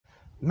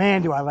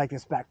Man, do I like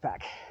this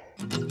backpack.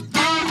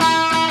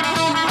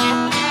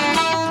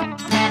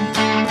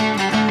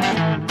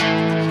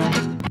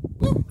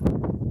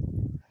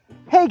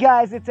 Hey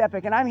guys, it's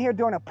Epic, and I'm here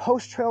doing a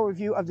post-trail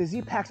review of the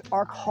Zpacks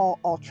Arc Haul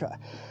Ultra.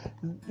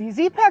 The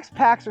Zpacks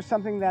packs are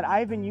something that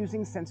I've been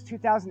using since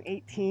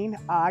 2018.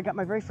 I got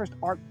my very first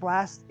Arc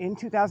Blast in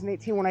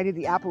 2018 when I did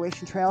the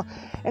Appalachian Trail,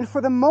 and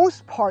for the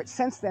most part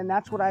since then,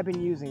 that's what I've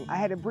been using. I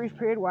had a brief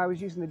period where I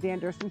was using the Dan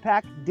Durston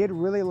pack, did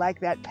really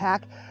like that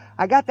pack.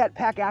 I got that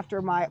pack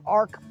after my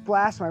Arc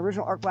Blast, my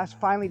original Arc Blast,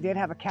 finally did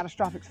have a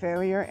catastrophic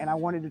failure, and I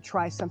wanted to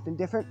try something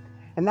different.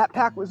 And that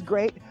pack was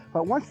great,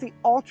 but once the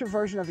Ultra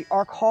version of the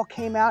Arc Haul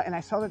came out and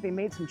I saw that they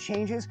made some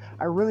changes,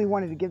 I really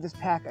wanted to give this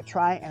pack a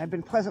try, and I've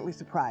been pleasantly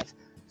surprised.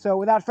 So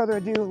without further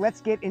ado,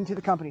 let's get into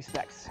the company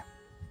specs.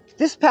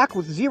 This pack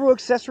with 0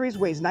 accessories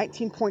weighs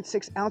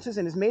 19.6 ounces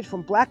and is made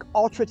from Black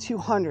Ultra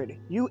 200,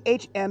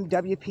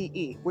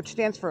 UHMWPE, which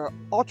stands for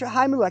Ultra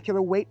High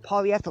Molecular Weight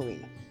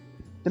Polyethylene.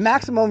 The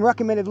maximum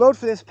recommended load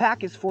for this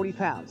pack is 40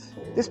 pounds.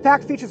 This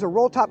pack features a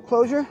roll top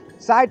closure,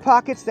 side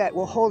pockets that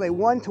will hold a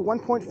 1 to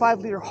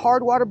 1.5 liter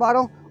hard water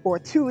bottle or a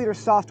 2 liter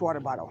soft water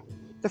bottle.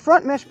 The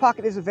front mesh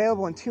pocket is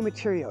available in 2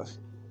 materials,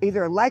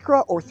 either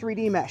Lycra or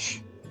 3D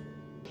mesh.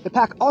 The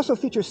pack also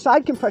features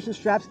side compression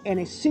straps and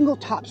a single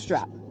top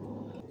strap.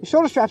 The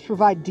shoulder straps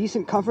provide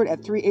decent comfort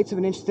at 3/8 of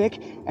an inch thick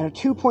and are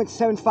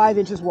 2.75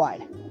 inches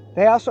wide.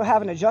 They also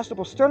have an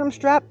adjustable sternum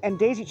strap and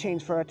daisy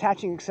chains for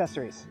attaching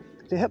accessories.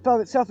 The hip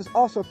belt itself is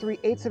also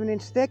 3/8 of an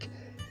inch thick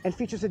and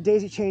features a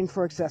daisy chain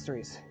for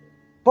accessories.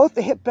 Both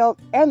the hip belt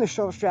and the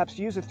shoulder straps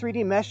use a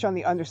 3D mesh on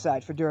the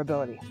underside for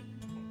durability.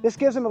 This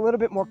gives them a little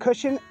bit more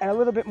cushion and a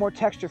little bit more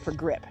texture for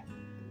grip.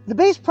 The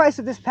base price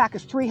of this pack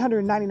is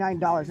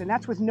 $399, and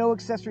that's with no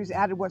accessories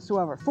added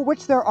whatsoever, for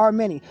which there are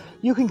many.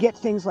 You can get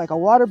things like a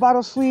water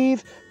bottle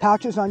sleeve,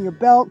 pouches on your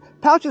belt,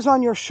 pouches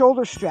on your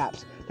shoulder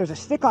straps. There's a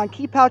stick-on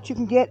key pouch you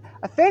can get,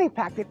 a fanny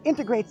pack that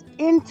integrates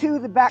into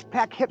the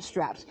backpack hip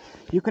straps.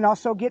 You can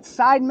also get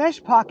side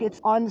mesh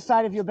pockets on the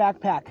side of your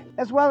backpack,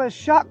 as well as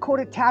shock cord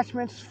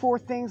attachments for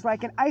things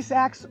like an ice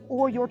axe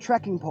or your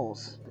trekking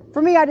poles.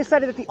 For me, I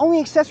decided that the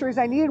only accessories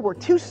I needed were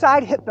 2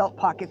 side hip belt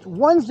pockets,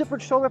 1 zippered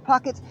shoulder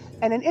pocket,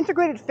 and an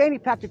integrated fanny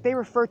pack that they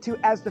refer to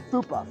as the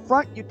FUPA,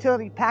 Front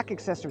Utility Pack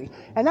Accessory,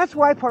 and that's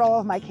where I put all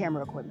of my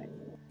camera equipment.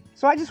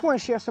 So I just want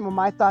to share some of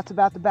my thoughts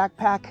about the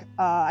backpack.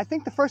 I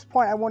think the first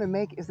point I want to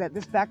make is that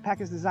this backpack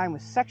is designed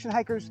with section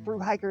hikers, through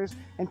hikers,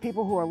 and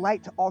people who are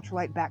light to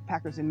ultralight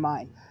backpackers in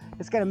mind.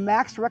 It's got a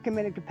max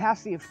recommended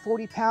capacity of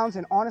 40 pounds,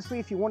 and honestly,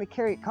 if you want to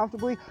carry it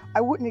comfortably, I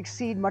wouldn't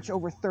exceed much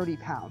over 30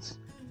 pounds.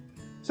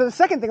 So the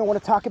second thing I want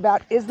to talk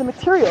about is the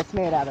material it's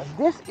made out of.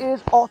 This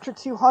is Ultra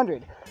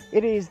 200.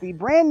 It is the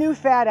brand new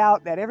fad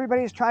out that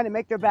everybody is trying to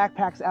make their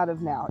backpacks out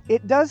of now.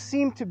 It does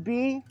seem to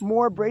be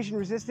more abrasion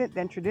resistant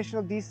than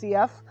traditional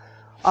DCF.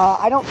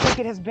 I don't think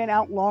it has been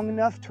out long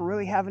enough to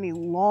really have any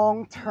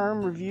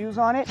long-term reviews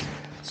on it.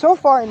 So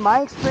far, in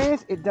my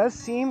experience, it does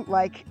seem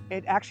like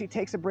it actually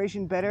takes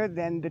abrasion better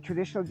than the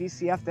traditional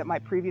DCF that my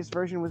previous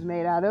version was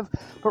made out of,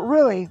 but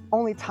really,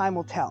 only time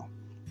will tell.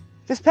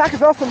 This pack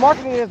is also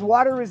marketed as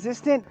water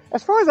resistant.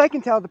 As far as I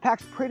can tell, the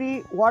pack's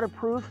pretty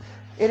waterproof.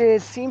 It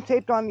is seam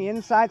taped on the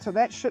inside, so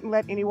that shouldn't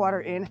let any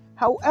water in.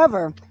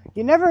 However,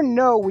 you never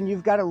know when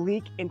you've got a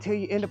leak until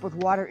you end up with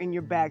water in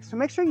your bag, so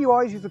make sure you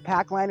always use a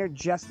pack liner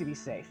just to be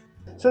safe.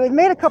 So they've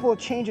made a couple of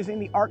changes in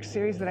the Arc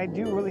series that I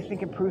do really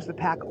think improves the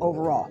pack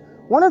overall.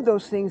 One of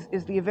those things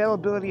is the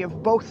availability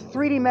of both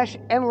 3D mesh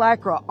and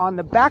Lycra on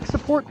the back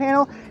support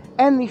panel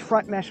and the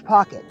front mesh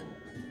pocket.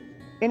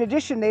 In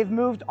addition, they've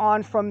moved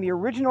on from the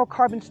original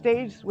carbon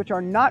stays, which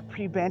are not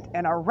pre-bent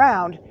and are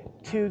round,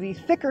 to the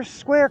thicker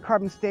square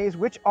carbon stays,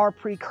 which are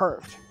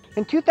pre-curved.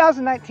 In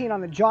 2019 on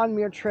the John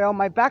Muir Trail,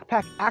 my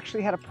backpack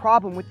actually had a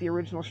problem with the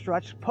original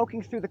strut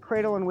poking through the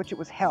cradle in which it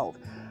was held.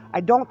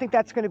 I don't think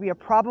that's going to be a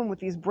problem with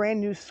these brand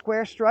new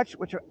square struts,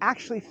 which are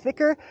actually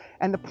thicker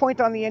and the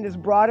point on the end is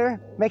broader,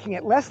 making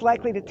it less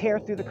likely to tear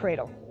through the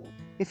cradle.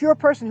 If you're a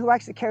person who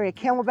likes to carry a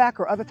Camelback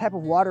or other type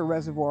of water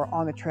reservoir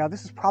on the trail,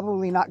 this is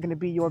probably not going to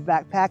be your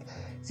backpack.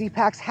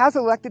 Zpacks has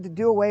elected to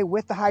do away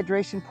with the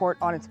hydration port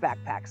on its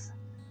backpacks.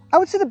 I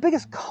would say the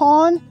biggest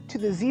con to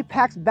the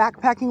Zpacks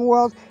backpacking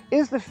world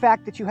is the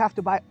fact that you have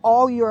to buy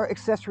all your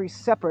accessories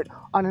separate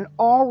on an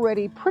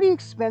already pretty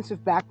expensive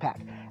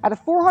backpack. At a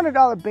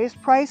 $400 base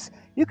price,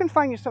 you can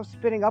find yourself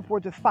spending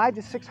upwards of $500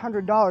 to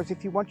 $600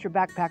 if you want your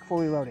backpack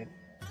fully loaded.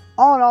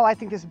 All in all, I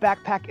think this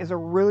backpack is a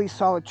really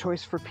solid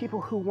choice for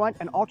people who want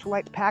an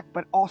ultralight pack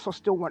but also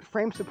still want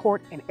frame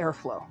support and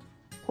airflow.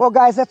 Well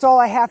guys, that's all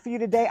I have for you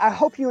today. I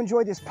hope you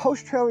enjoyed this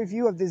post-trail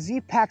review of the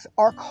Zpacks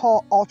Arc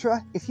Haul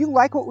Ultra. If you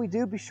like what we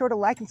do, be sure to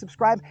like and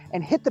subscribe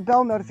and hit the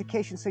bell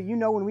notification so you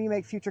know when we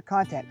make future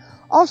content.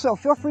 Also,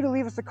 feel free to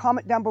leave us a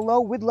comment down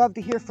below. We'd love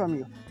to hear from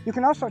you. You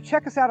can also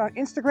check us out on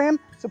Instagram,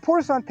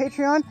 support us on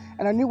Patreon,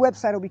 and our new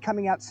website will be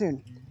coming out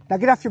soon. Now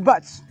get off your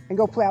butts and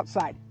go play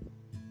outside.